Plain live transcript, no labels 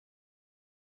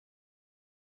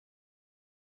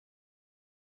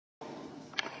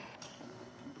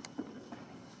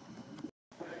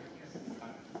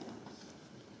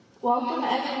Welcome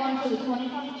everyone to the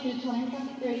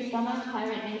 2022-2023 Summer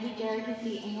Pirate Navy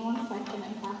JRTC Annual Inspection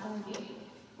and Passing Review.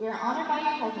 We are honored by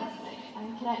your presence today.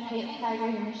 I'm Cadet Caitlin Geiger,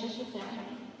 your mistress of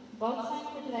ceremony. Both signed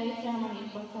for today's ceremony is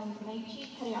Lieutenant Navy Chief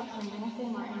Petty Officer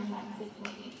St. Martin, United States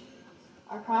Navy.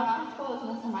 Our proud principal is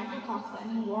Mr. Michael Costa, and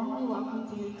he warmly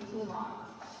welcomes you to the lawn.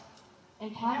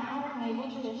 In time-honored naval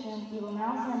tradition, we will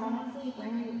now ceremoniously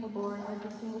bring you aboard our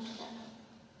distinguished guest.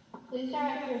 Please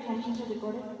direct your attention to the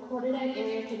quarterdeck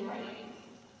area to the right.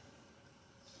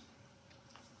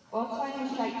 Both signed will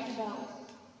strike the bells.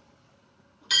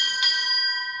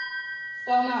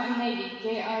 Stone Mountain Navy,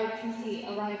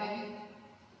 JRTC, arriving.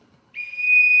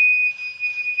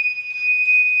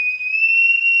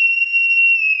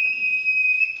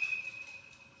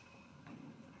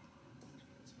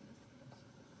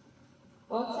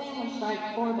 Both signed will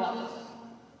strike 4 bells.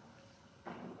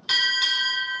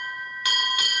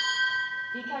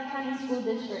 DeKalb County School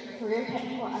District, Career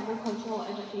Technical Agricultural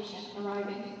Education,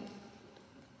 arriving.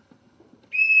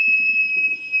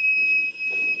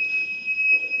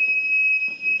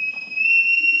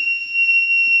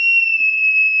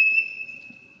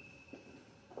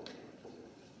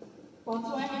 Both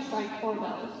swim strike 4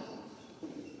 bells.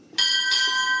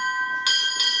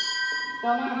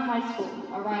 Belmont High School,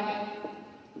 arriving.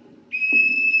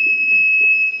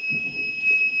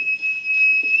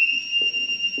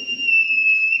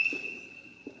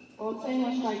 Both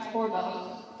will strike 4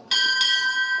 bells.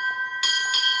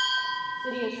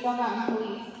 City of Stone Mountain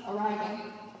Police, arriving.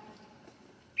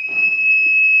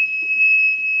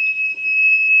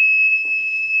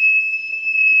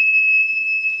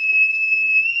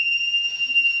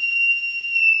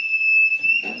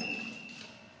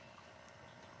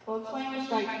 Both will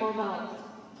strike 4 bells.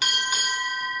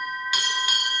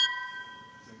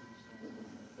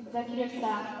 Executive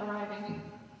staff, arriving.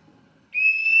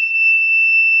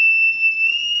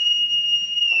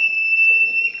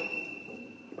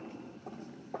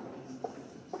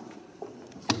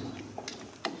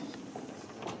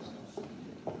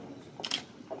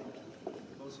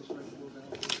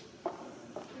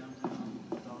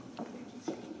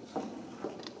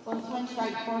 Both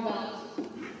strike 4 bells.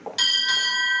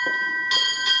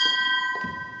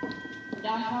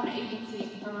 Downtown agency,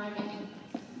 arriving.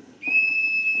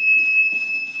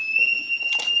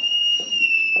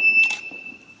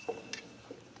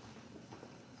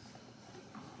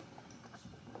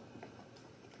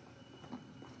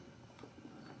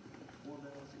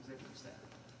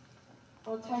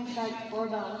 Both strike 4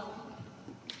 bells.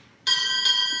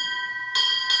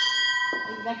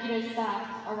 Executive staff,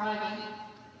 arriving.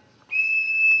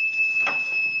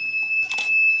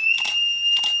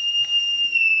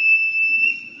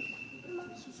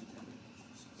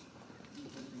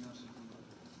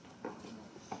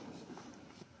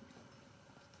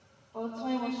 Both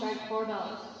will strike 4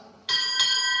 bells.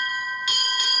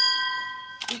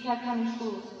 DeKalb County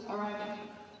Schools, arriving.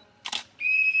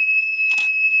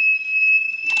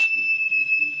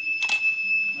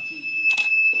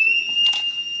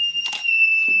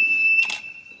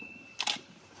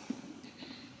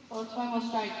 Both will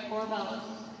strike 4 bells.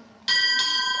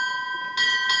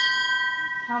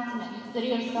 Councilman,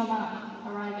 City of Stone Mountain,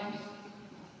 arriving.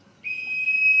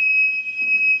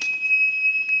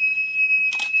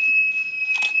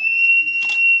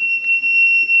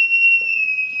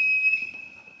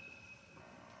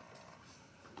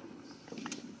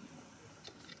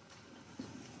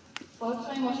 Both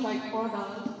will strike 4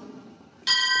 bells.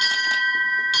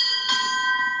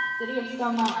 City of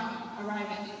Stone Mountain,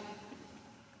 arriving.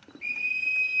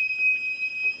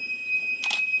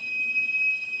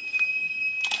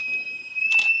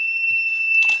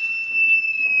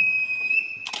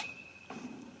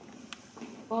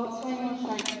 Both will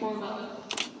strike 4 bells.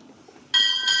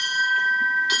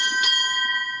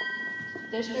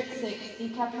 District 6,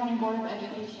 DeKalb County Board of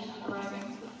Education,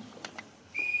 arriving.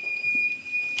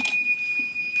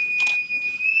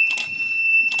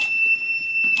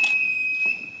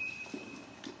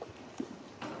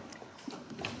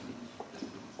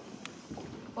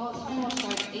 Both will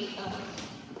strike 8 bells.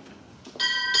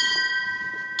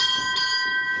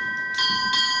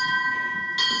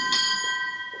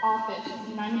 Office,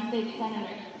 United States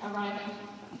Senator, arriving.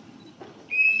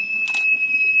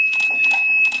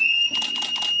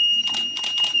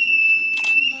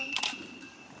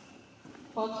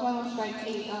 Both will strike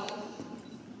 8 bells.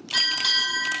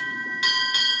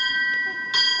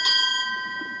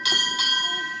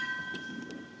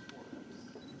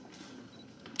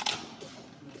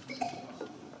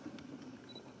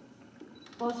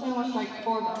 Both will strike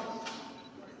 4 bells.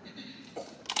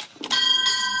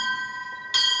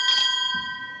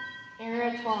 Area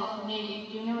Area 12, Navy,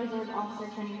 Junior Reserve Officer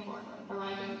Training Corps,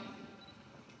 arriving.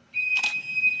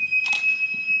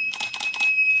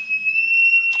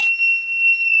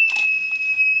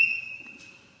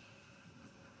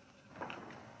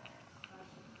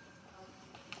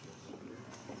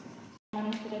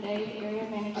 For today's Area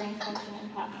Manager Inspection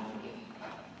and Passing Review.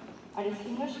 Our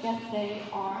distinguished guests today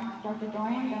are Dr.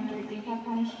 Dorian Gunter, DeKalb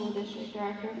County School District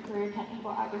Director of Career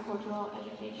Technical Agricultural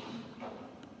Education.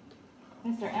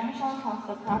 Mr. M. Sean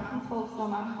Costa, Proud Principal of Stone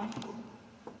Mountain High School.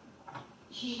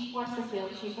 Chief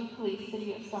Westerfield, Chief of Police,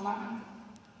 City of Stone Mountain.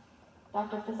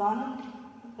 Dr.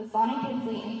 Fasani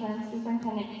Tinsley, Intern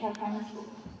Superintendent, DeKalb County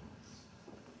Schools.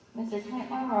 Mr. Clint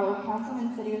Monroe,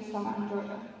 Councilman, City of Stone Mountain,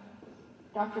 Georgia.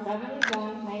 Dr. Beverly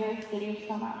Jones, Mayor of City of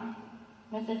Stone Mountain.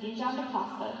 Mr. Dijon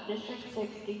DaCosta, District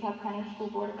 6, DeKalb County School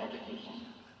Board of Education.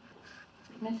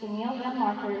 Mr. Neil Van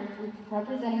Marker,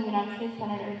 representing United States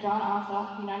Senator John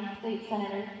Ossoff, United States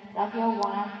Senator Raphael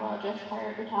Warnock, for our Just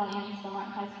Pirate Battalion, Stone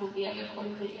Mountain High School via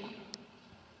recorded video.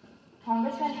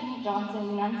 Congressman Hank Johnson,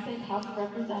 United States House of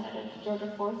Representatives,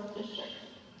 Georgia 4th District.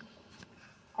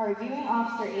 Our reviewing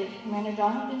officer is Commander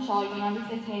Jonathan Shaw, United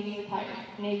States Navy retired,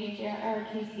 Navy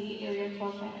JROTC Area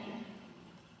 12 Manager.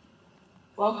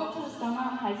 Welcome to the Stone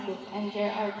Mountain High School and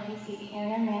JROTC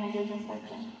Area Manager's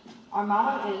Inspection. Our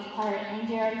motto is Pirate and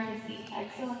JROTC,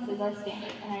 excellence is our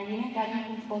standard, and our unit guiding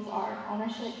principles are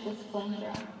ownership, discipline,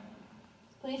 drill.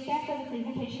 Please stand for the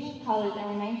presentation of colors and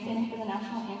remain standing for the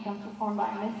national anthem performed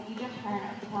by Miss Egypt Hearn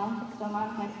of the talented Stone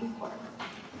Mountain High School Chorus.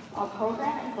 Our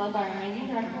program is led by our amazing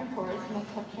director of chorus, Ms.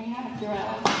 Katrina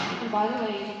Durrell, who, by the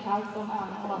way, is a proud Stone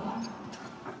Mountain alumni.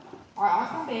 Our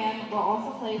awesome band will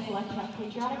also play a selection of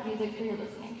patriotic music for your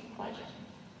listening pleasure.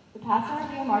 The pass and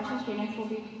review marching cadence will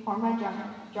be performed by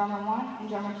drummer 1 and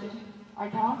drummer 2. Our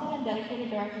talented and dedicated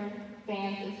director of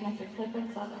bands is Mr.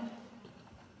 Clifford Southern.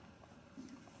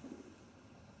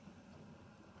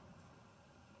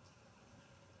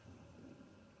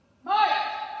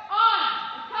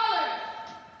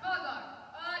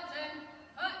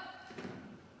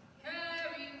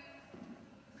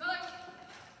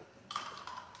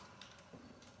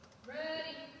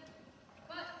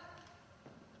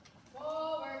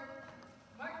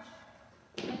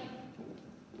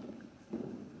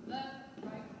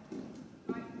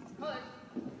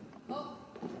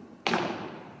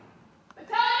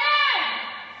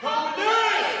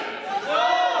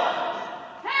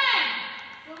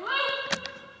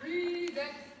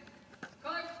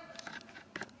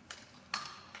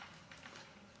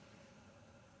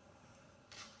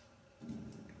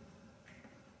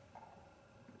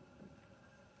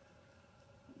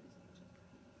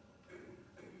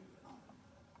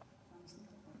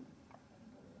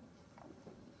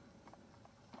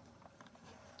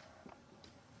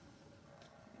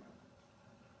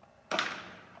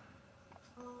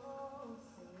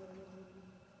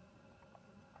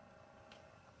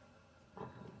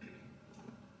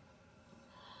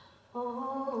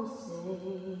 Oh, say,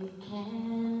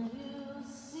 can you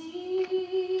see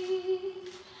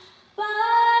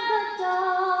by the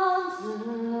dawn's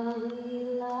early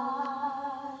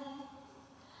light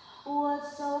what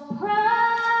so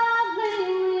proudly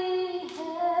we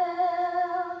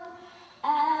held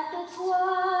at the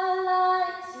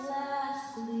twilight's last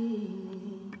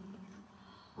gleaming,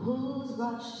 whose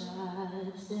broad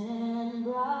stripes and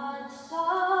bright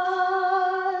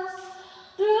stars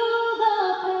through the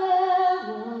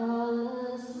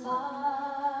perilous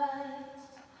fight,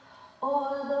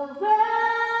 o'er the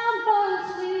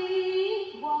ramparts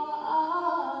we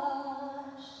watched,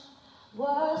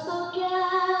 were so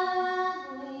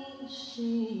gallantly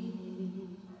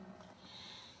streaming,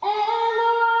 and the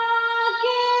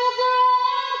rockets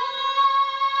ran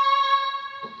high,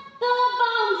 the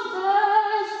bombs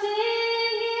bursting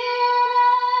in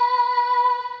air,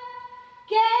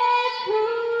 gave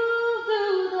proof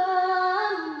through the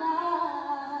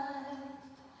night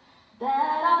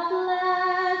that our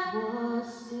flag was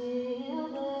still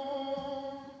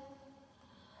there.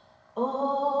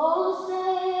 Oh,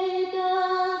 say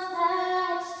does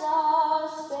that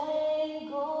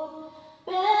star-spangled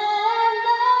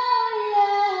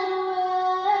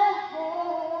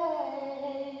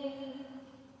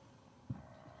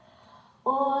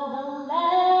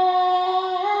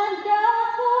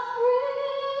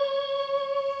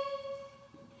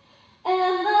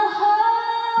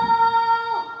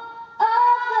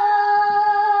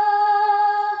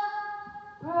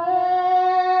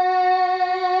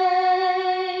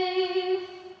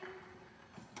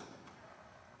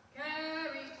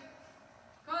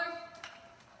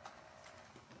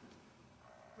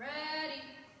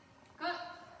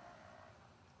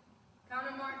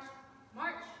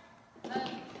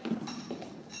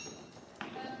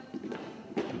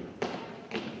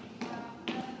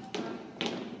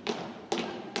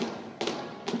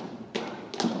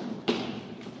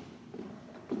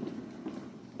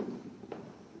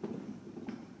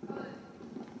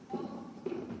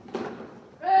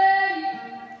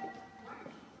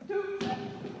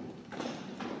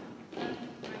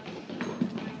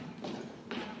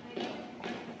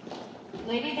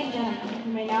Ladies and gentlemen,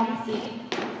 you may now be seated.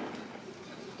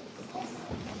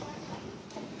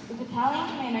 The Battalion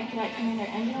Commander, Cadet Commander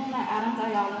Angelina Adams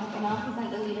Ayala, will now present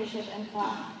the leadership and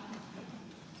flag.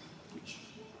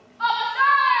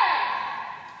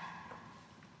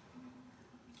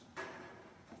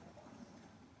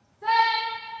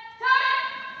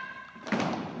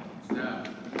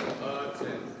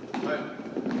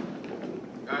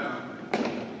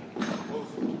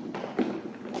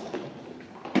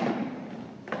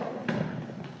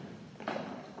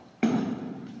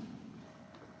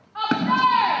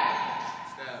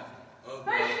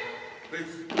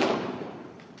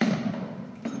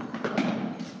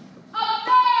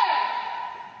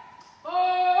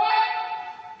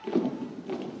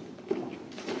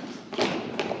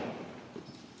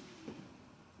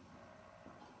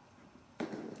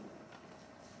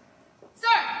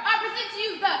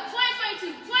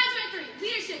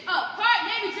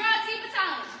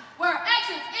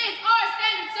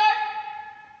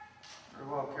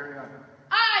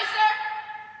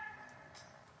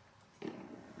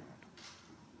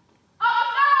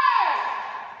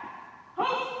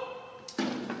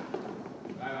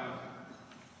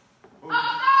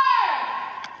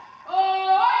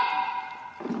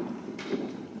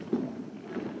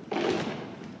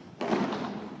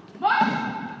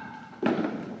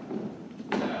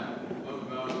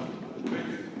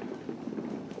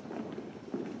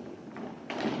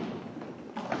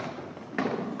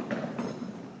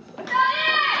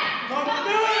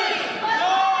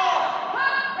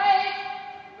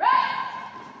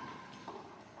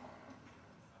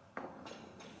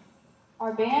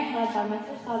 Our band, led by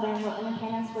Mr. Southern, will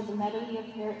entertain us with a medley of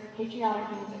patriotic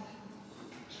music.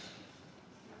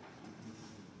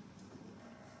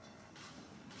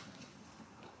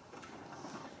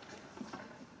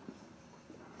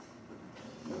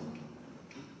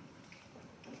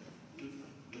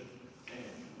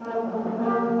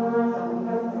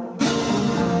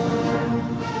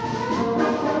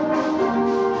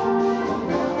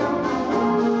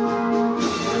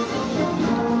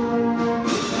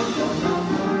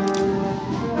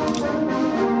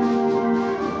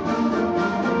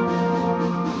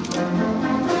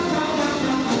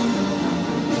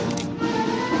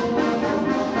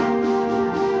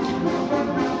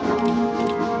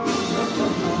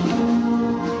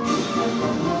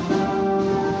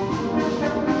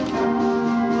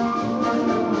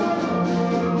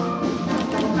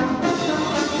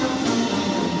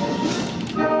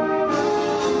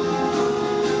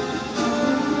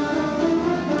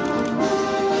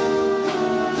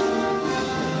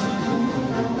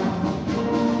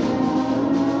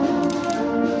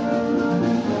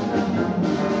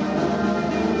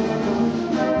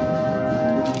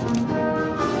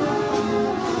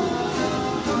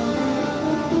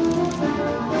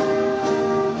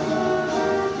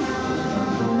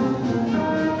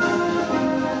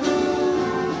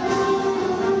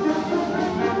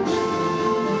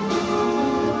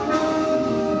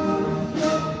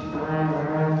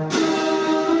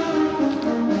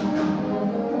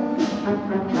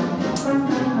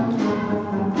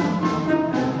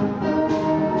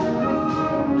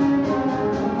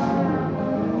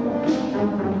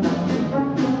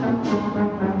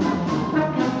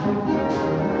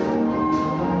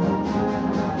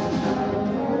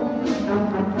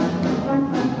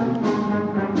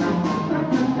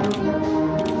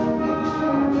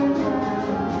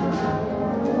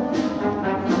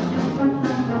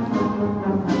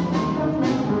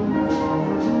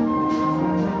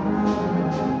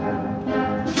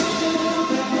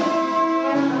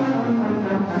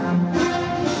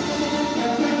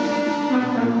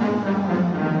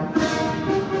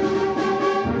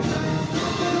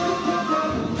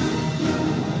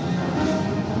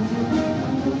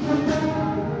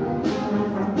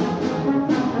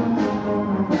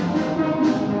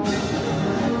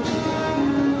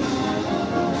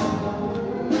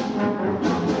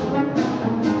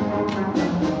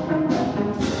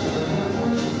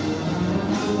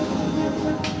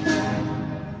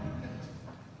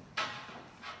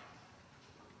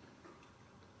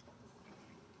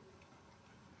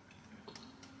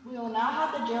 We will now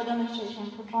have the drill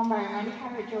demonstration performed by our mighty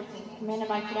pirate drill team, commanded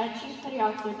by Cadet Chief Petty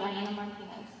Officer Diana Martinez.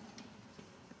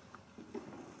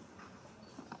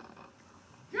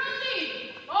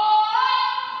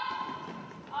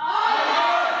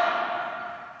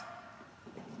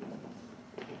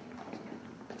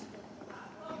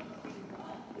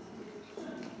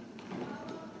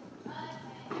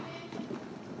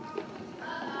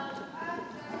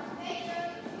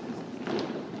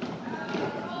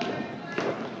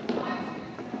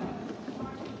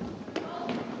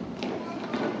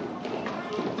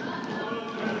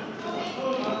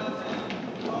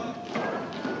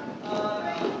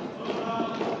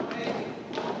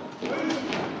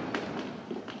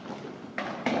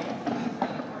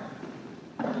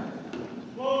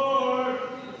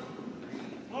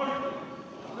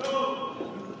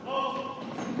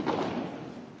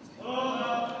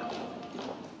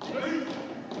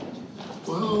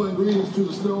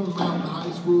 Greetings to the Stone Mountain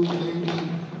High School Navy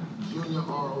Junior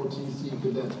ROTC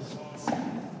cadets.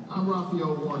 I'm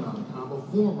Raphael Warnock. I'm a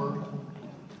former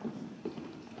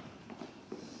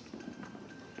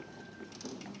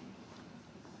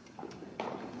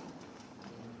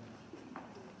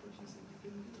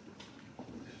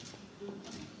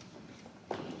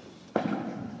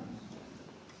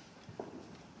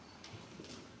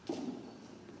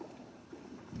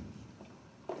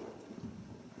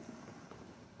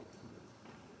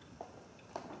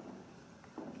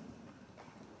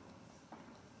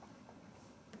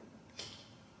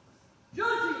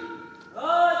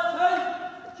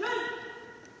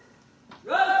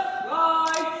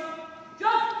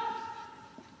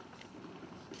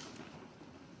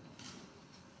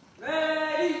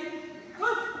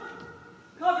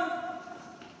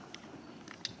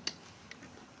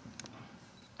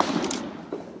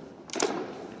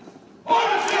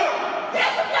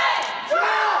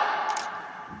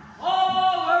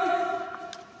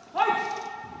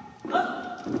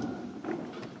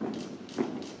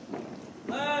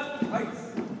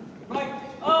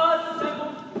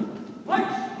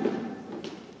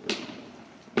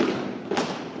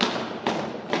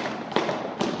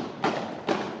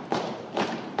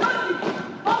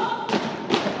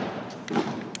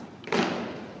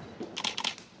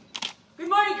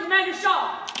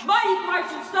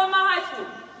Piratetv-Smhs High School,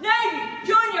 Navy,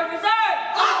 Junior, Reserve,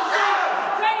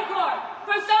 Training Corps,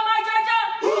 from Njrotc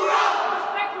Ami,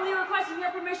 respectfully requesting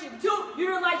your permission to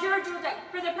utilize your drill deck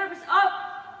for the purpose of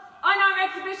unarmed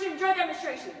exhibition drill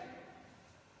demonstration.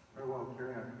 Very well,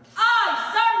 carry on. Aye,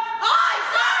 sir! Aye,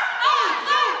 sir! Aye,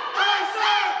 sir! Aye,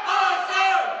 sir! Aye,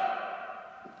 sir!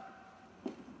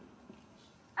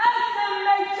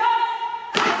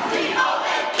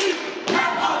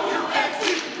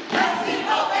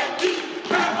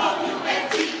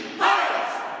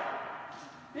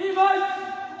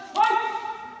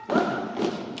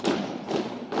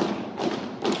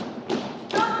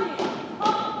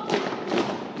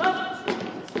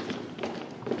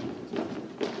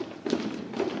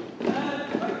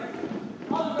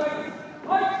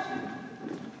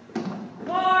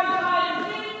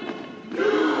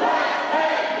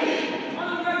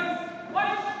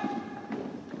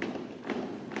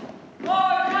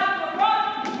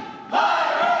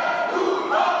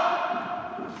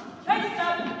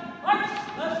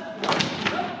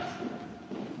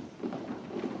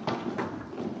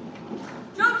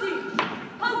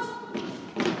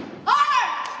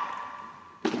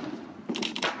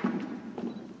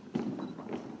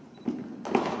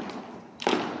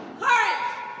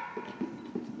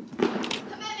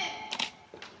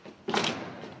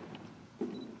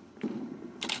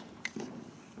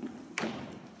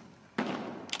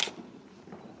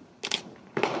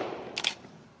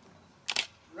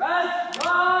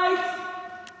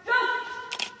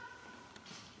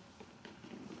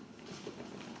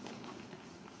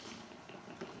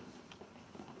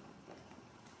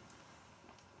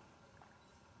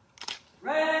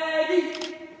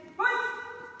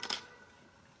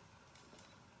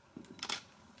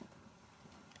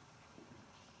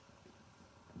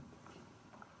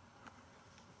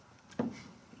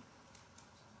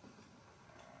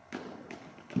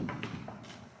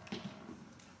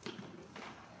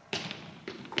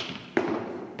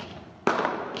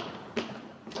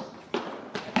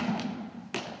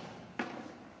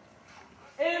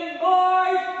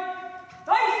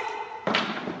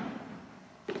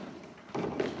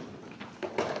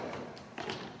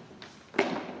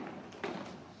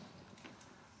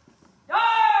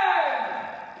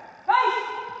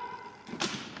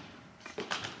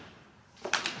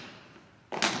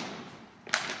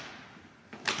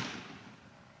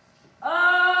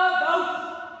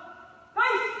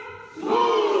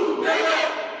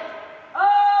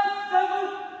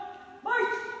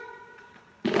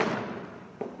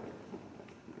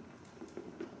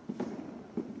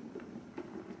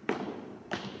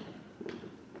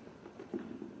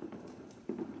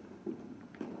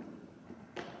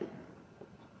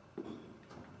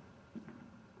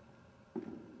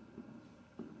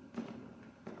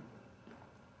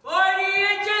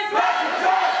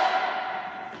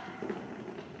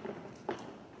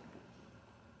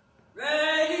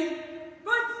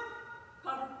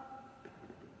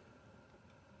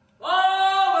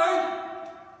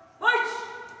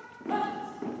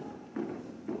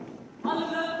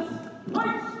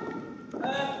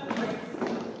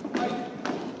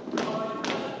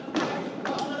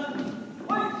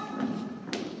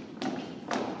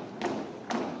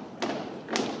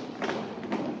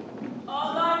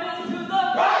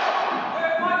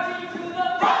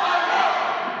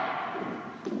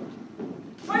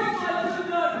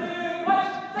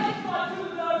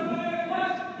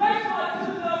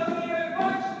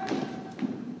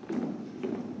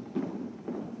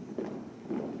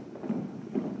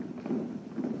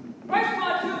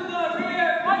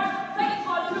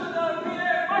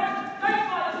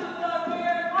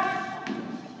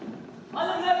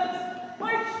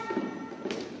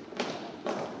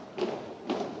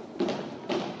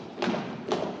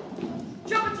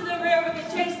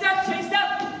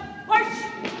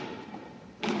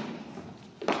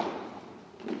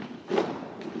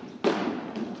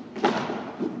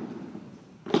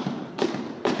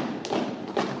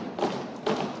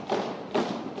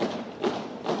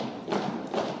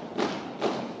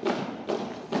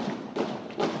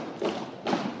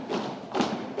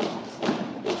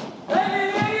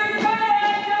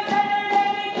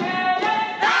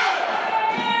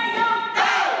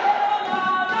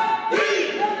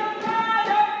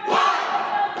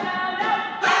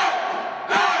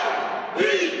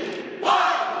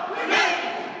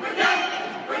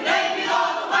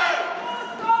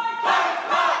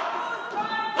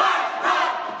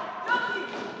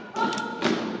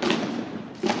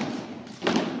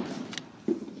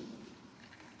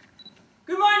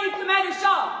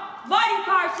 Fighting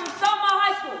Pirates from Selma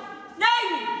High School.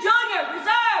 Navy, Junior,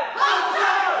 Reserve.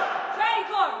 Officer! Training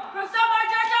Corps from Selma,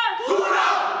 Georgia.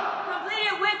 Hoorah!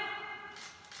 Completed with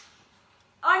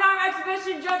unarmed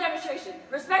exhibition drill demonstration.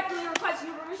 Respectfully requesting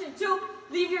your permission to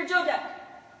leave your drill deck.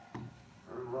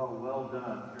 Very well, well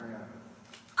done. Carry on.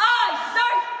 Aye,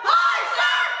 sir! Aye,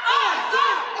 sir! Aye, sir!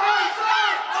 Aye,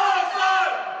 sir! Aye, sir!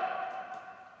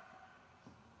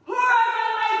 Hoorah,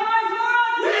 gentlemen, boys,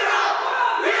 hoorah! Hoorah!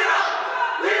 Hoorah!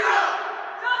 Hoorah!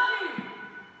 Jockey!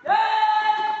 Dismiss!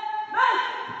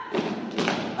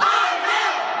 Aye,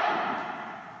 ma'am!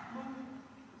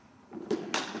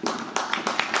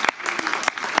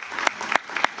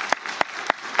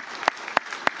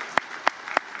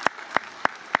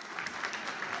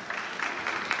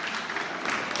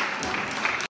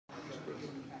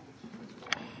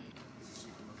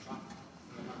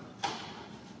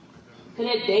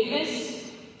 Cadet Davis.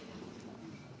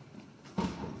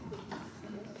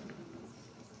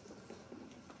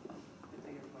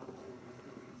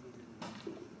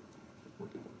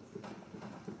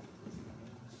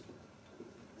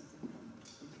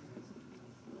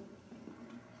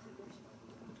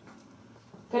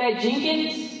 Cadet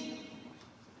Jenkins.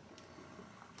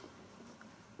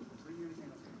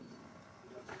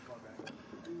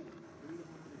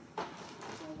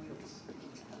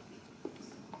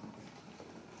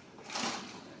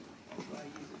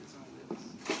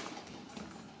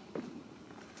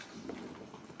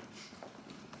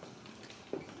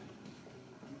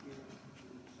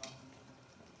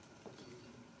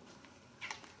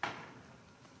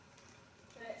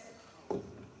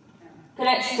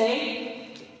 Cadet State.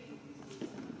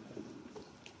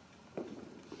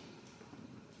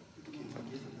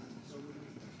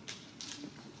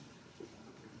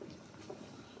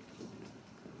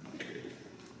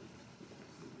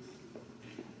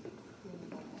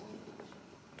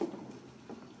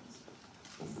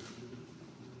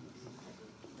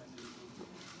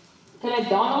 Cadet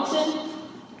Donaldson.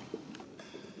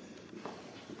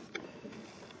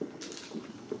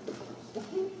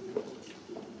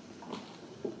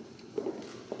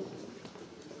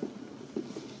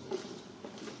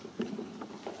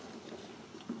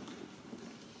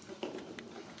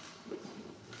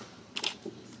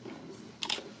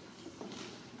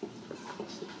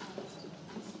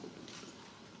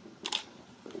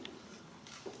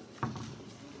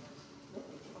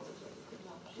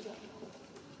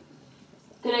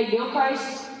 Cadet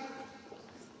Gilchrist.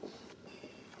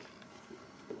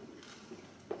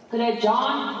 Cadet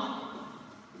John.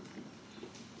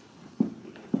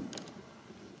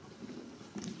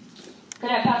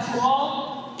 Cadet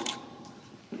Pasquale.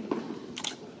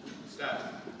 Staff,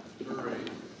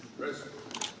 parade, rest.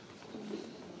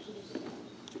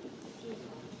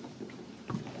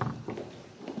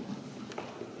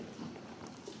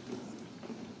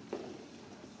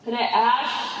 Cadet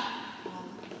Ash.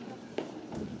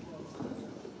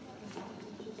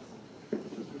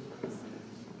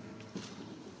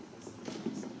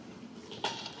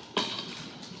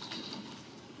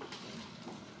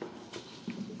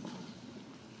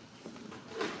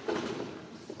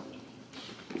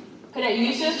 Cadet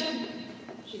Yusuf.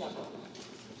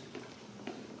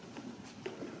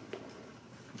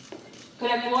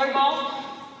 Cadet Floorball.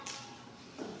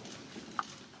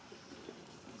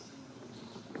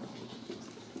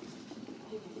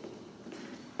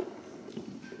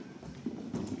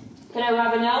 Cadet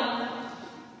Ravenel.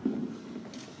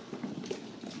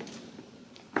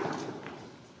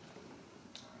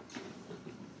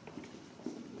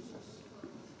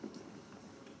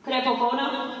 Cadet Popona.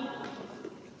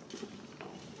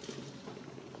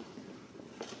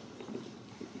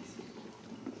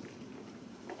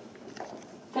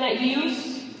 Cadet Hughes.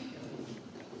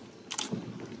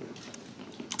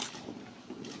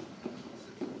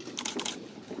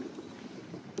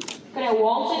 Cadet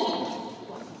Walton.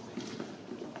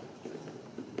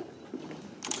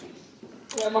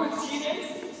 Cadet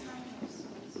Martinez.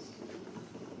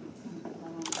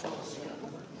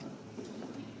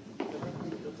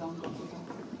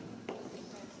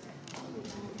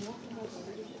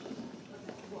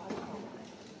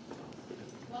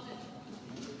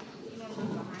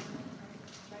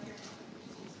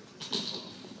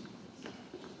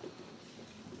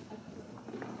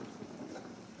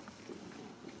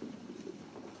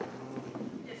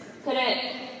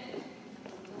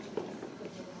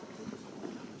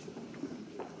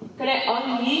 Cadet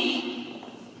Ung-Yee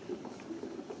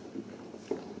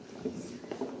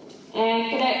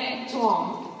and Cadet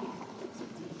Tuong.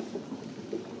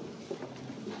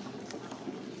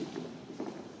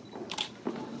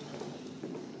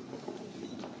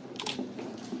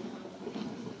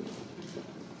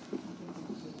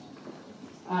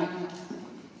 All right.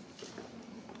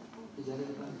 Is that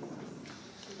everybody?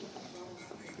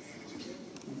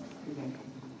 Okay.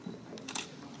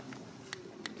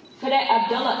 Cadet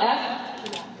Abdullah F.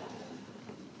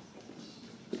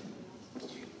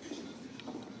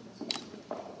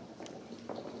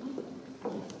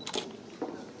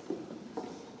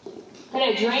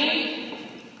 Cadet Drain.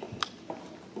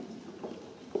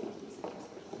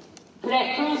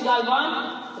 Cadet Cruz Galvan.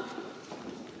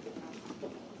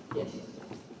 Yes.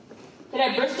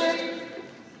 Cadet Brister.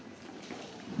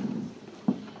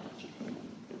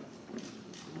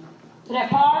 Cadet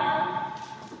Parr.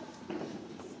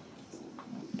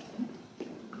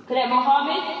 Cadet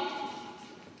Mohammed.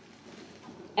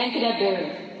 And Cadet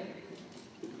Barry.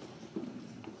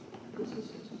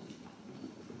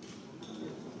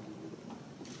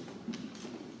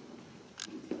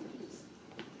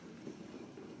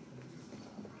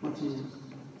 Martinez.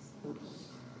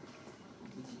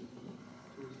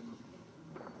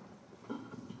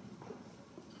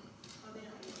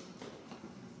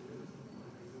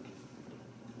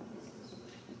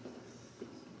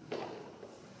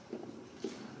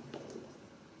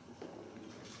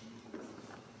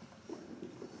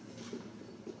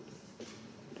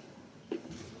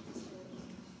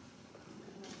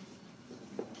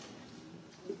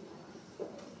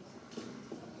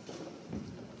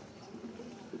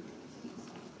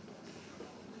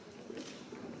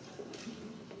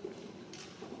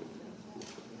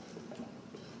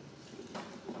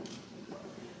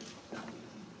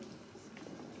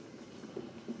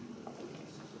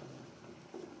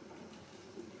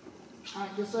 All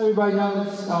right, just so everybody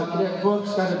knows, Cadet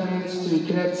Brooks got advanced to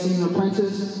Cadet Senior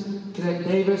Apprentice. Cadet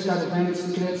Davis got advanced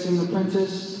to Cadet Senior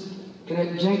Apprentice.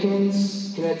 Cadet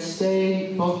Jenkins, Cadet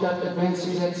Stay, both got advanced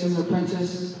to Cadet Senior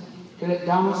Apprentice. Cadet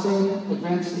Donaldson,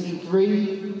 advanced to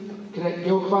E3. Cadet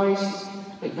Gilchrist,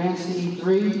 advanced to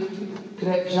E3.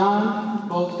 Cadet John,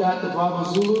 both got the Bravo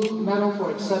Zulu Medal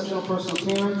for exceptional personal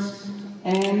appearance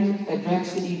and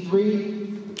advanced to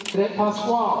E3. Cadet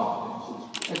Pasquale,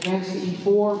 advanced to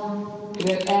E4.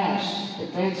 Cadet Ash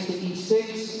advanced to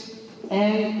E6,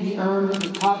 and he earned the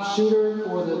top shooter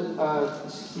for the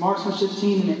marksmanship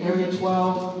team in the Area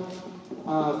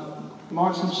 12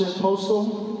 marksmanship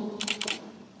postal.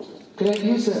 Cadet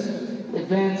Yusuf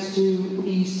advanced to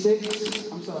E6.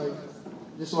 I'm sorry,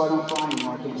 this is why I don't fly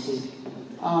anymore, I can't see.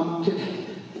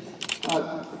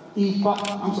 E5,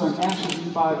 I'm sorry, Ash was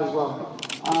E5 as well.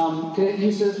 Cadet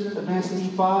Yusuf advanced to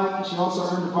E5. She also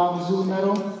earned the Bravo Zulu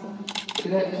Medal.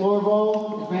 Cadet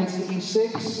Florval advanced to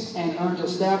E6 and earned a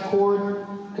staff cord.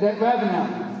 Cadet Ravenel,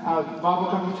 our Bravo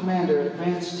Company Commander,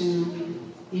 advanced to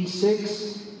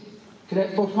E6.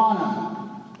 Cadet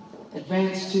Fofana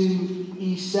advanced to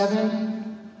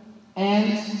E7.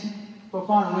 And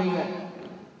Fofana, where you at?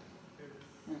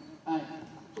 All right.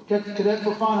 Cadet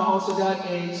Fofana also got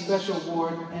a special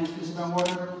award, and is it an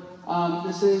award?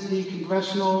 This is the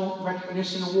Congressional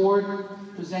Recognition Award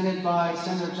presented by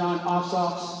Senator John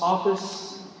Ossoff's office.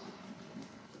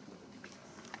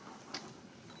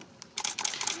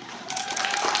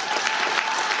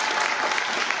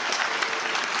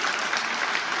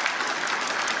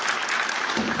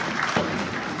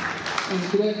 And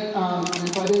Cadet, and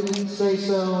if I didn't say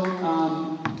so,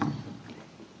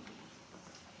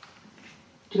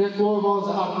 Cadet Florval is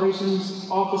the operations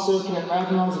officer. Cadet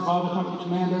Ravenel is the Bravo Company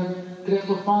commander. Cadet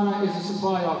Fofana is the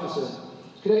supply officer.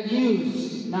 Cadet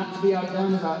Hughes, not to be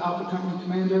outdone, is our Alpha Company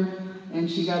commander, and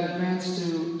she got advanced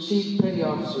to Chief Petty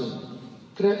Officer.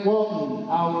 Cadet Walton,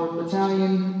 our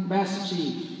battalion master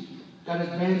chief, got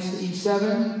advanced to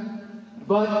E7,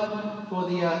 but for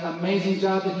the amazing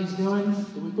job that he's doing,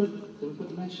 did we put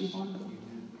the master chief on?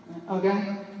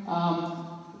 Okay.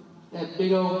 That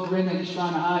big old grin that he's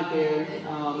trying to hide there,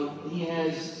 he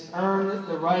has earned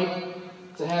the right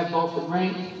to have both the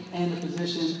rank and the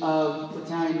position of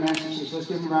Battalion Master Chief. So let's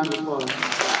give him a round of applause.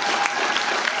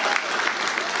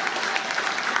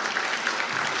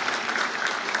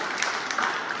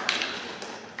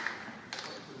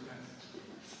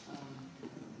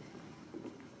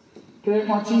 Cadet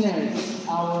Martinez,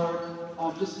 our,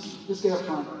 just get up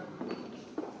front.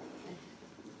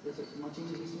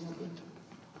 Martinez, you see up there?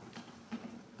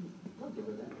 Don't give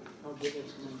her that. I'll give it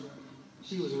to her.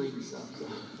 She was reading stuff, so.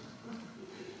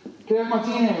 Cadet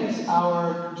Martinez,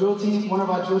 our drill team, one of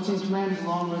our drill team commanders,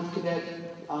 along with Cadet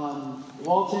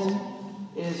Walton,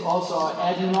 is also our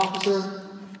admin officer.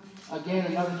 Again,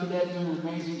 another cadet doing an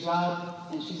amazing job,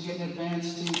 and she's getting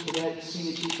advanced to Cadet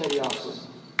Senior Chief Petty Officer.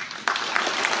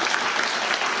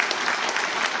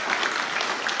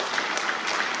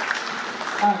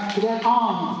 Cadet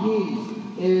Yi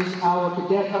is our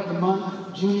Cadet of the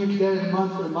Month, Junior Cadet of the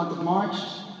Month for the month of March.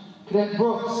 Cadet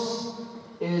Brooks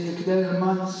is the Cadet of the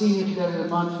Month, Senior Cadet of the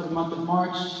Month for the month of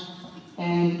March.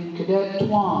 And Cadet and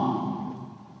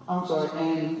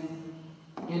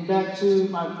getting back to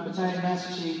my Battalion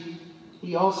Master Chief,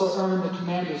 he also earned the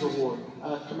Commander's Award,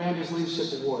 Commander's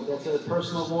Leadership Award. That's a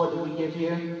personal award that we give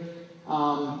here.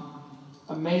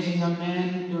 Amazing young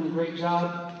man, doing a great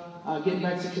job. Getting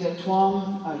back to Cadet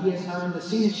Twom, he has earned the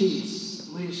Senior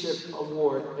Chief's Leadership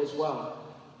Award as well.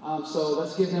 So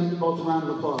let's give them both a round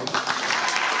of applause.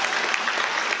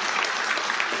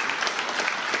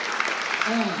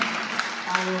 And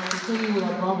I will continue with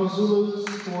our Bravo Zulus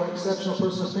for exceptional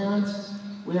personal appearance.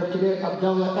 We have Cadet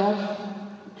Abdullah F.,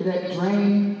 Cadet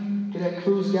Drain, Cadet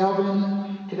Cruz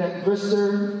Galvin, Cadet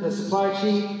Brister, the Supply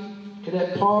Chief,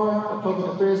 Cadet Parr, the Public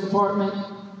Affairs Department,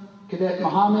 Cadet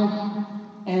Mohammed,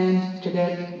 and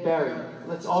Cadet Barry.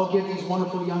 Let's all give these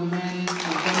wonderful young men and women a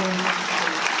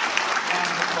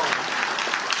round of applause.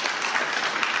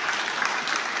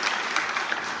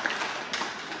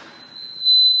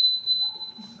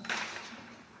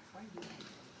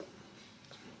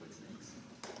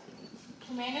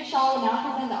 Commander Shaw will now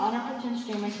present the Honor Platoon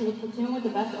Streamer to the platoon with the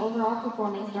best overall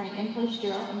performance during in-place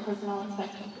drill and personnel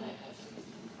inspection today.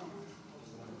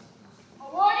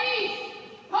 Awardees!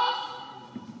 Post!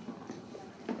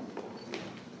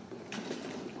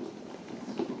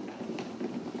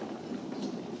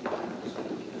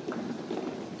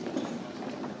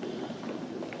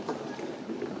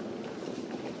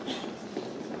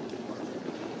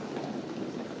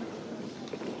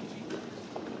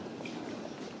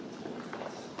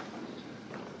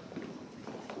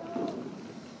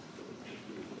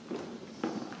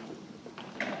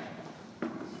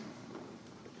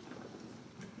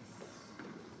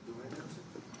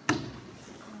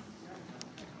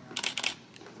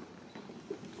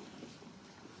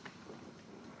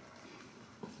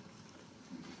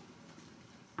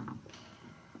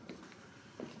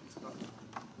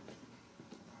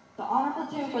 The Honor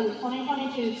Platoon for the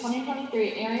 2022-2023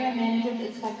 Area Manager's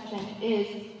Inspection is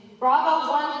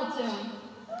Bravo 1 Platoon.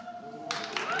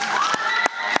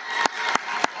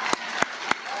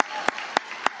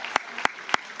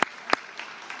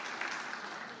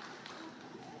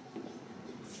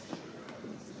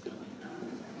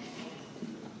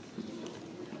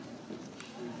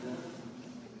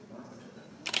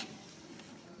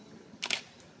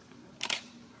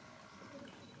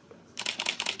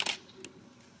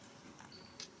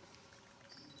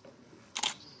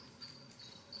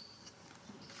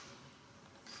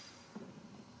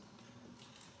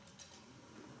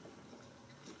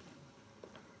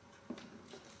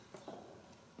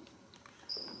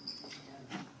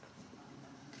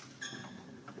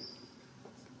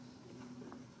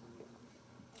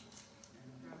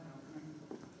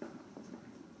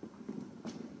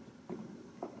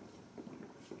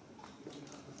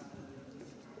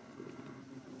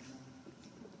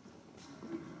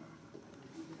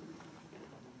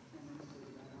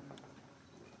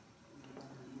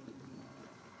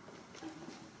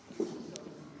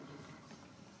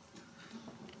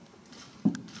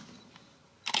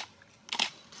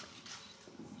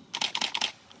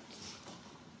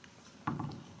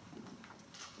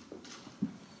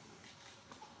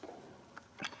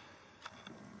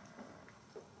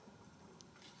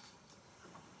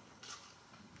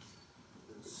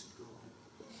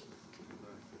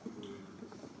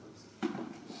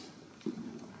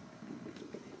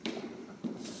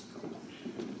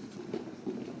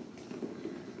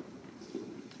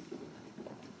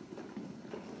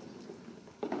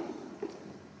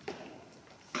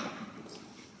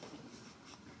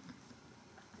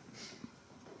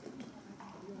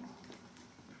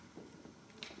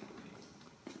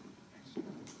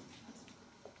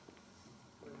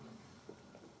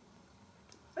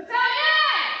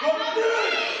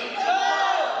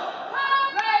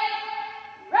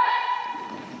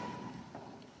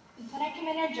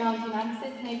 Jones, United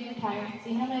States Navy retired,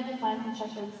 Senior Naval Science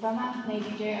Instructor of the SMHs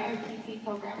Navy JROTC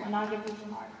program, will now give his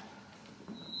remarks.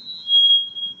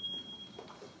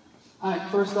 All right,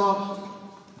 first off,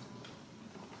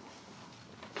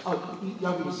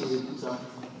 y'all can be seated, I'm sorry.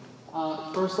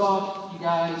 First off, you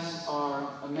guys are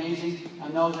amazing. I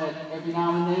know that every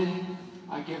now and then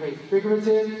I give a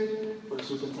figurative for the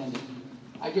superintendent.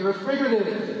 I give a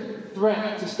figurative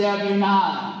threat to stab you in the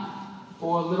eye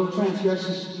for little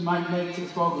transgressions you might make to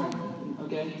this program,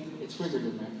 okay? It's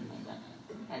figurative, man.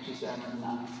 Actually stab you in the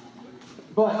eye.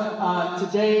 But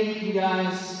today, you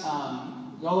guys,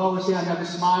 y'all always say I never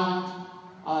smile.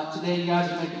 Today, you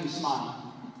guys are making me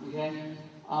smile, okay?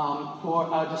 For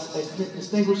our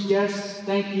distinguished guests,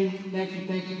 thank you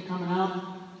for coming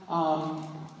out.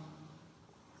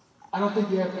 I don't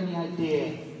think you have any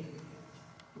idea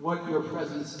what your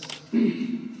presence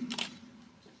means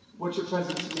to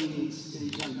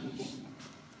these young people.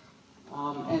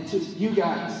 And to you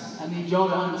guys, I need y'all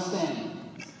to understand,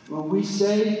 when we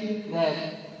say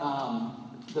that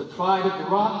the pride of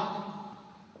the rock,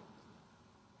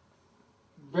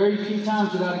 very few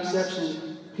times without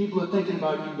exception, people are thinking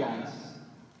about you guys.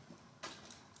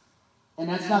 And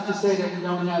that's not to say that we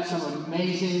don't have some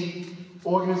amazing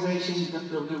organizations,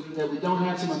 that we don't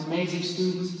have some amazing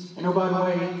students. And oh, by the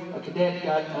way, a cadet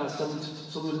got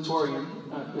salutatorian,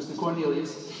 Mr.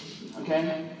 Cornelius,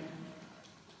 okay?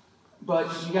 But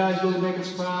you guys really make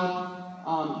us proud.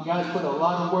 You guys put a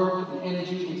lot of work and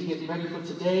energy into getting ready for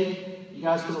today. You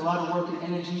guys put a lot of work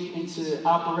and energy into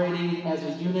operating as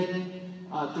a unit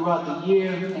throughout the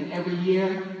year and every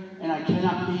year, and I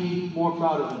cannot be more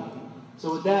proud of you.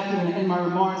 So with that, I'm going to end my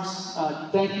remarks.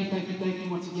 Thank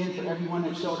you once again for everyone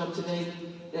that showed up today.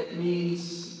 That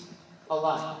means a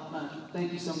lot.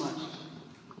 Thank you so much.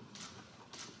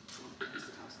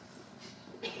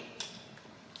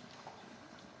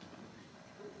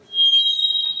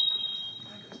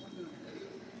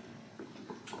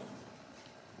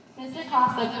 Mr.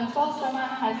 Costa, Principal of Stone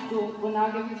Mountain High School, will now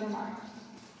give his remarks.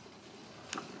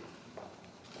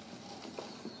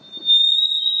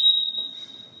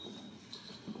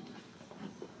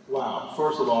 Wow.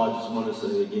 First of all, I just want to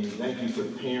say again, thank you for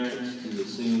the parents, to the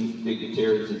esteemed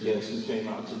dignitaries and guests who came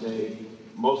out today.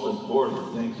 Most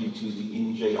importantly, thank you to the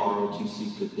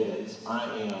NJROTC cadets.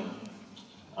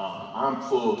 I'm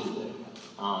full today.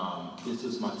 This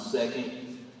is my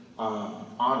second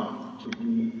honor to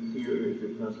be here as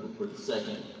your principal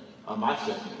for my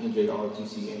second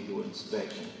NJROTC annual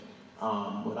inspection.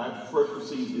 When I first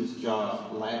received this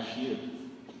job last year,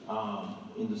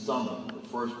 in the summer, the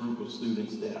first group of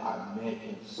students that I met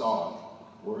and saw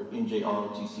were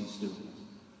NJROTC students.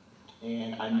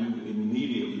 And I knew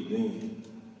immediately then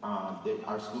that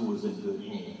our school was in good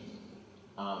hands.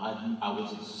 I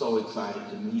was so excited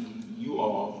to meet you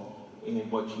all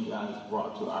and what you guys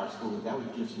brought to our school. That was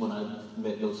just when I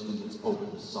met those students over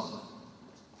the summer.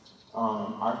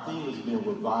 Our theme has been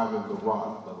Reviving the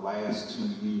Rock the last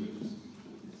 2 years.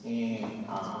 And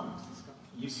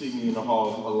you see me in the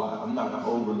halls a lot. I'm not an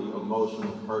overly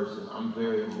emotional person. I'm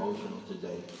very emotional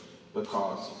today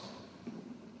because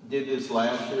did this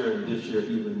last year and this year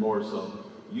even more so.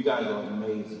 You guys are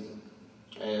amazing.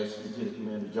 As Lieutenant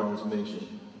Commander Jones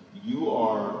mentioned, you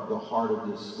are the heart of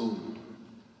this school.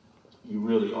 You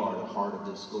really are the heart of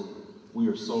this school. We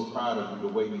are so proud of you,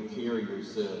 the way you carry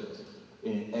yourselves,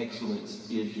 and excellence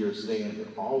is your standard.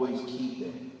 Always keep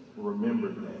that. Remember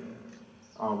that.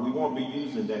 We won't be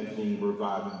using that theme,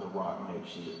 Reviving the Rock,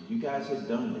 next year. You guys have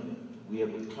done it. We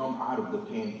have come out of the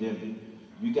pandemic.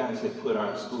 You guys have put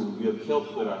our school, you have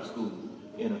helped put our school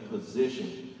in a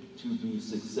position to be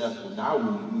successful. Now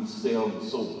we sail and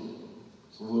soar.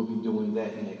 So we'll be doing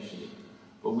that next year.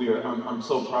 But I'm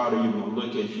so proud of you. When I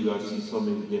look at you, I see so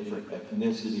many different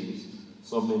ethnicities,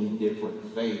 so many different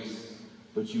faiths.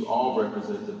 But you all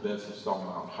represent the best of Stone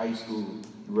Mountain High School.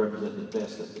 You represent the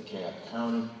best of DeKalb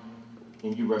County.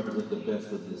 And you represent the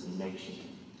best of this nation.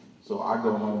 So I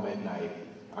go home at night,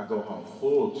 I go home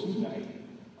full tonight,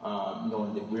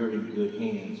 knowing that we're in good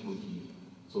hands with you.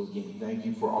 So again, thank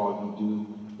you for all you do.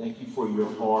 Thank you for your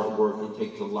hard work. It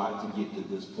takes a lot to get to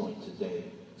this point today.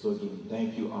 So again,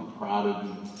 thank you. I'm proud of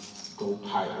you. Go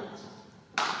Pirates.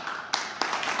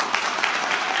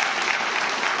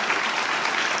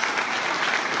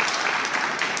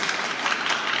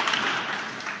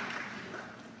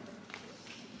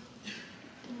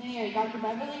 Mayor Dr.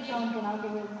 Beverly Jones will now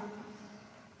give her remarks.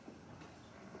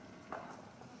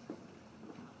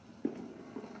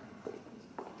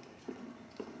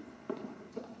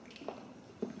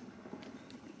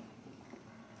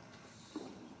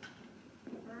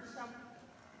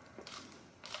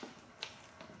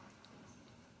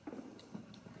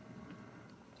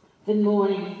 Good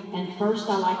morning, and first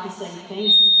I'd like to say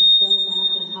thank you to Stone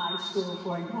Mountain High School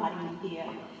for inviting me here.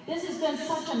 This has been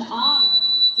such an honor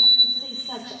just to see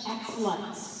such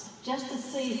excellence, just to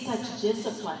see such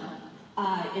discipline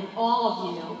in all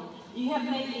of you. You have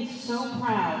made me so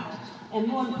proud, and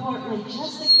more importantly,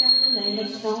 just to carry the name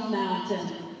of Stone Mountain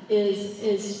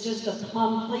is just a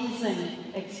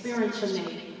plum-pleasing experience for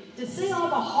me. To see all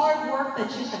the hard work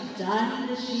that you have done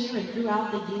this year and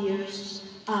throughout the years,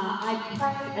 I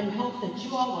pray and hope that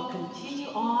you all will continue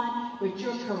on with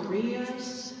your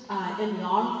careers in the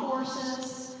armed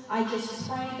forces. I just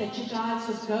pray that you guys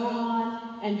will go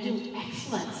on and do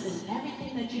excellence in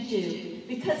everything that you do.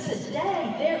 Because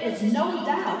today, there is no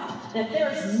doubt that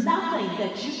there is nothing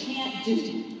that you can't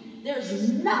do.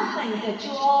 There's nothing that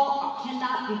you all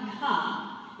cannot become.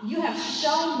 You have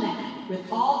shown that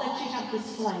with all that you have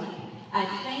displayed. I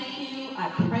thank you. I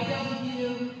pray over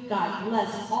you. God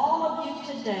bless all of you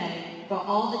today for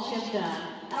all that you have done.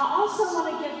 And I also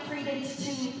want to give credence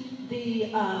to the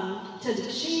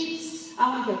chiefs. I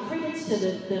want to give credence to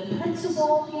the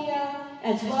principal here,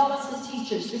 as well as the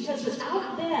teachers, because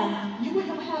without them, you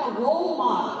wouldn't have had a role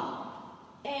model.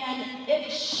 And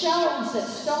it shows that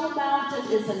Stone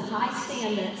Mountain is in high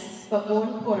standards, but more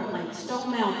importantly,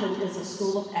 Stone Mountain is a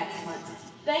school of excellence.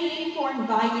 Thank you for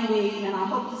inviting me, and I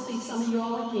hope to see some of you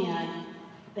all again.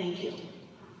 Thank you.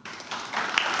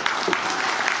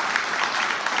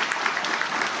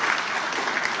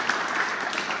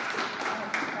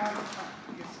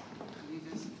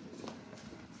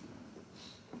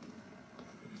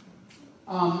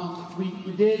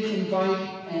 We did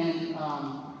invite, and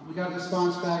we got a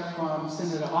response back from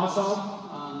Senator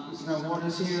Ossoff. He's going to award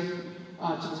us here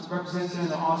to represent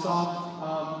Senator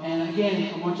Ossoff. And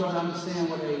again, I want you all to understand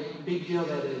what a big deal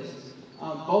that is.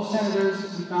 Both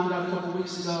senators, we found out a couple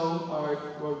weeks ago,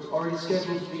 were already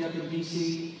scheduled to be up in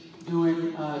D.C.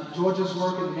 doing Georgia's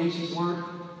work and the nation's work.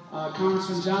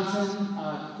 Congressman Johnson,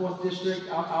 4th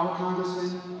District, our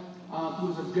congressman,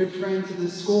 who's a good friend to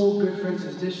this school, good friend to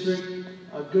the district,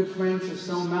 a good friend to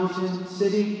Stone Mountain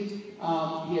City.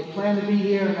 He had planned to be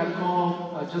here. I got a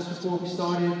call just before we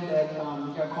started that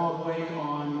he got called away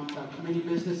on committee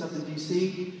business up in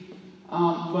D.C.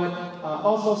 But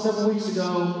also several weeks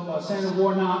ago, Senator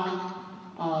Warnock,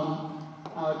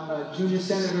 junior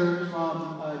senator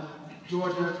from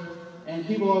Georgia, and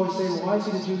people always say, well, why is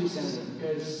he the junior senator?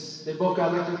 Because they both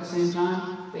got elected at the same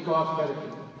time. They go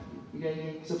alphabetically.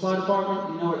 Okay? Supply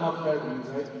department, you know what alphabetical means,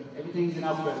 right? Everything's in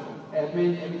alphabetical.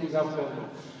 Admin, everything's alphabetical.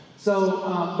 So,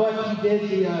 but he did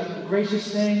the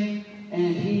gracious thing,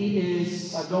 and he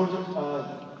is going to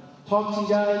talk to you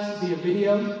guys via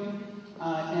video.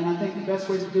 And I think the best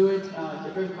way to do it,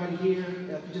 if everybody here,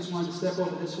 if you just wanted to step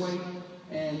over this way,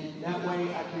 and that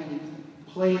way I can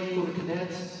play it for the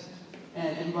cadets,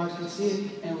 and everybody can see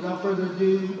it. And without further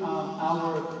ado,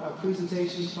 our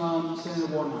presentation from Senator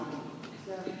Warnock.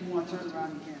 If you want to turn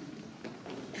around, you can.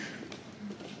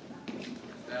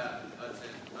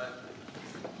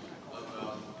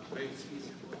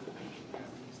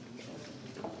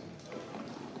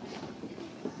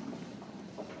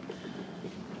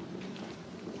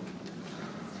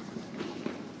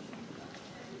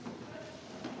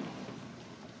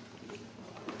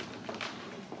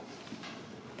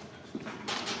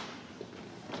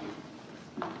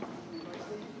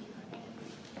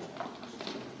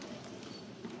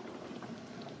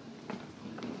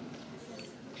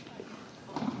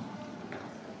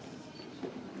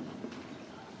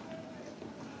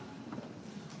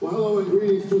 Well, hello and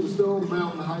greetings to the Stone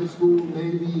Mountain High School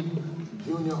Navy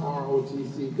Junior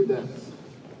ROTC cadets.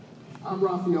 I'm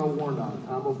Raphael Warnock.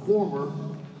 I'm a former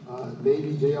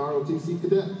Navy JROTC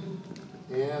cadet,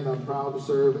 and I'm proud to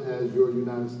serve as your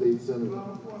United States Senator.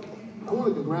 I want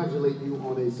to congratulate you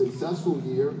on a successful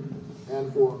year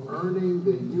and for earning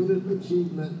the Unit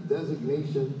Achievement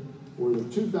designation for the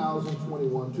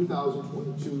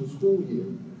 2021-2022 school year.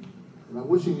 And I'm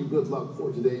wishing you good luck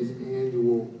for today's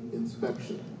annual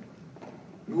inspection.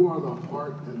 You are the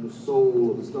heart and the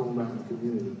soul of the Stone Mountain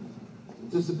community,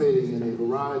 participating in a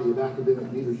variety of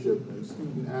academic leadership and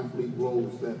student-athlete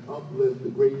roles that uplift the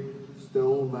great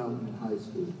Stone Mountain High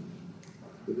School.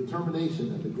 The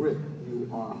determination and the grit you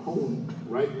are honing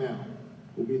right now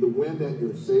will be the wind at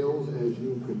your sails as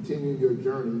you continue your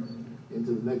journey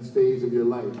into the next phase of your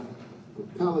life,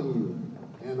 propelling you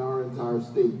and our entire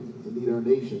state to lead our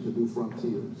nation to new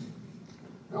frontiers.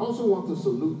 I also want to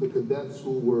salute the cadets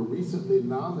who were recently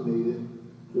nominated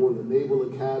for the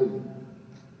Naval Academy.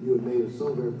 You have made us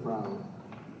so very proud,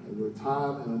 and your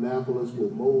time in Annapolis will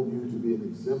mold you to be an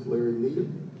exemplary leader,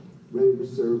 ready to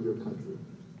serve your country.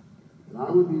 And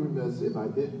I would be remiss if I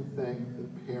didn't thank the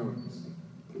parents,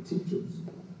 the teachers,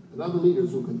 and other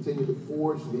leaders who continue to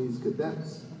forge these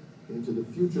cadets into the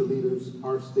future leaders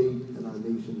our state and our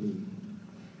nation need.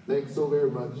 Thanks so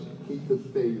very much. Keep the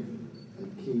faith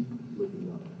and keep looking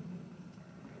up.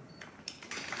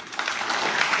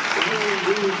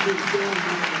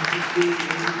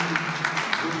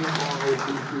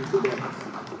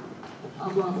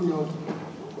 I'm Raphael.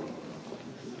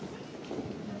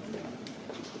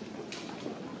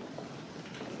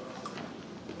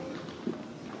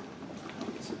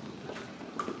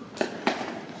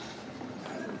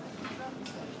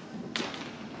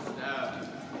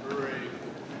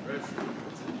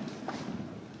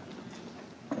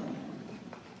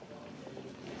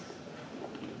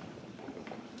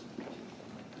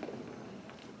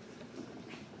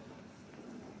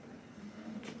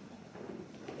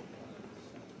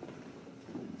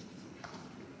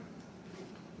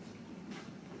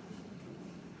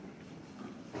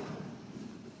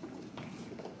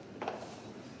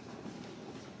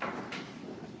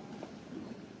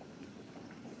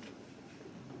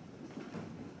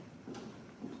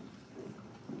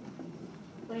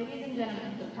 Ladies and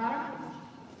gentlemen, the proud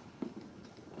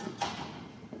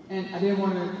And I did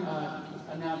want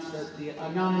to announce that the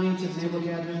nominee to the Naval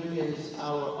Academy is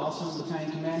our awesome battalion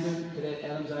commander, Cadet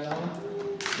Adam Zayala.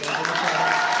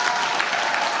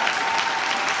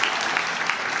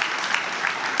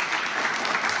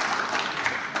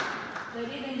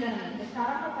 Ladies and gentlemen, the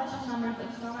crowd of professional members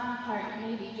of Storm Island Pirate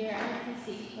Navy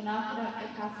JROTC will now conduct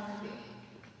a costume review.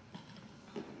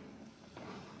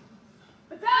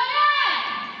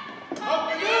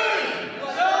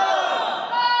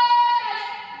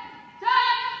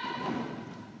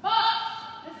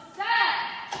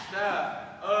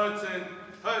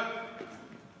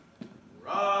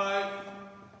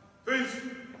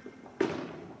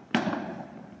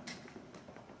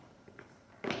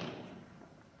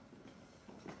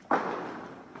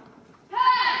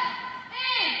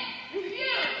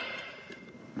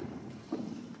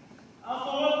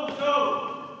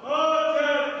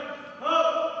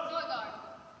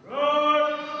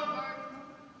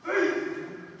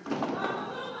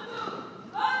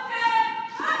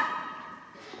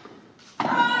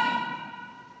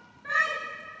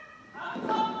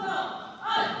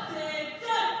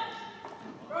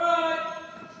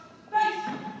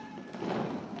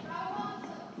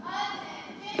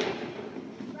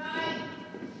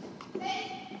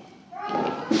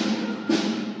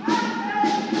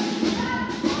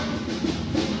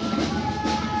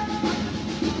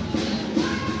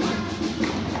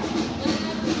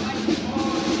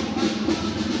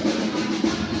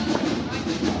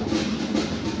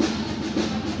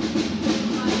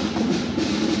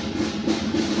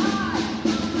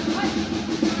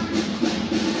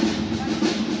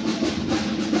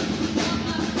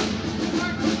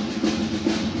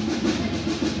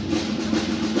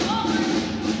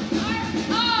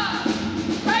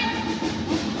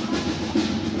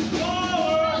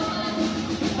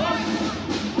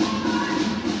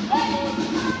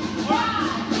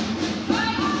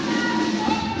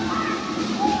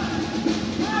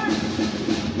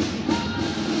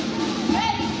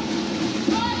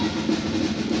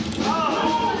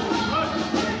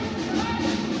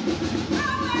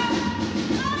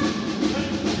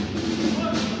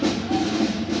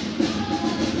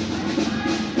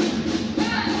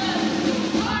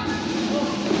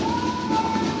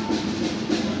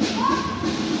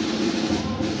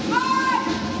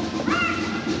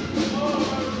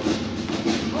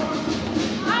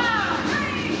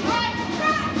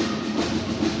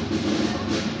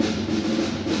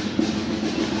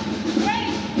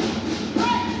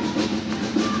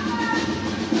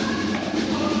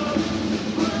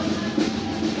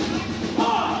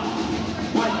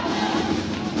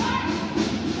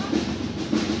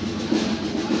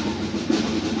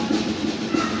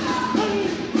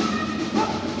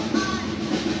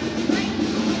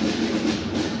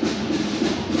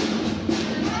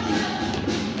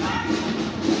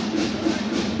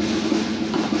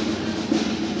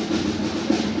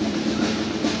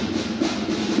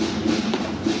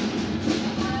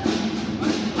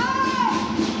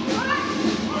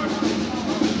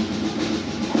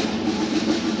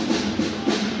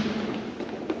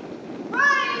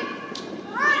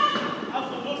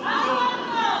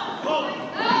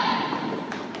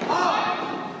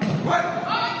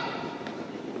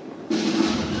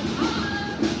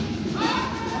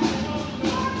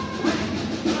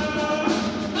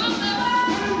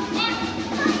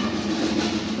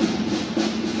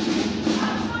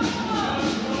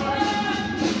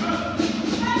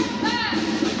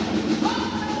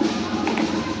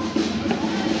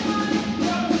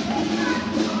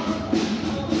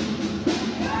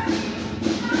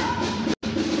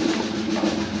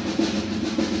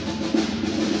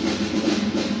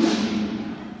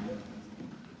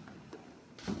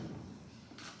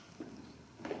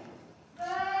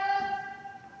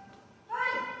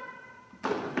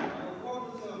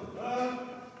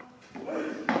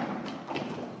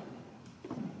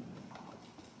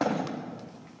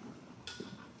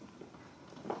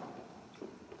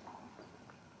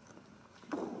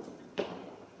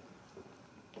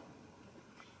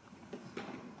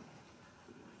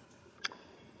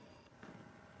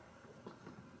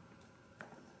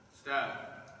 Staff,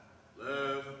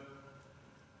 left,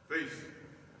 face.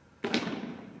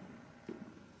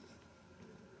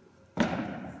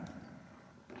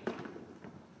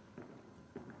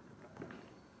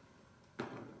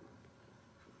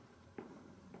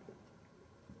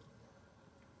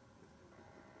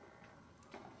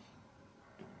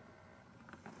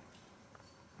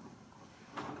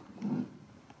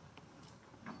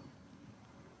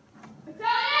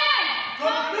 Battalion!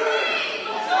 Company!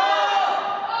 What's up?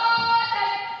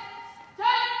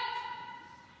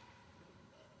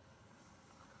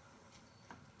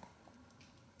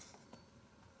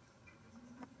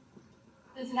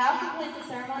 Please now complete the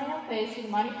ceremonial phase for the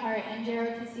Mighty Pirate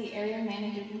Njrotc Area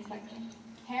Manager's Inspection.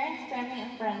 Parents, family,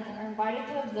 and friends are invited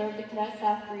to observe the cadet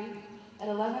staff brief at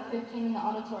 11:15 in the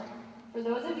auditorium. For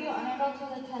those of you unable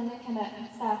to attend the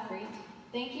cadet staff brief,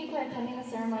 thank you for attending the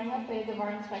ceremonial phase of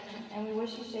our inspection, and we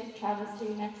wish you safe travels to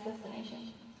your next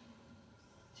destination.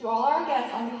 To all our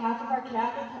guests, on behalf of our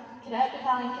Cadet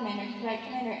Battalion Commander, Cadet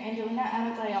Commander Angelina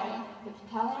Adams Ayala, the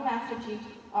Battalion Master Chief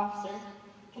Officer,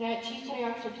 Cadet Chief Petty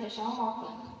Officer Tashawn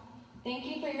Laughlin, thank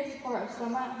you for your support of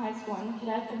Stone Mountain High School and the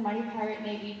cadets of Mighty Pirate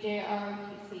Navy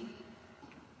JROTC.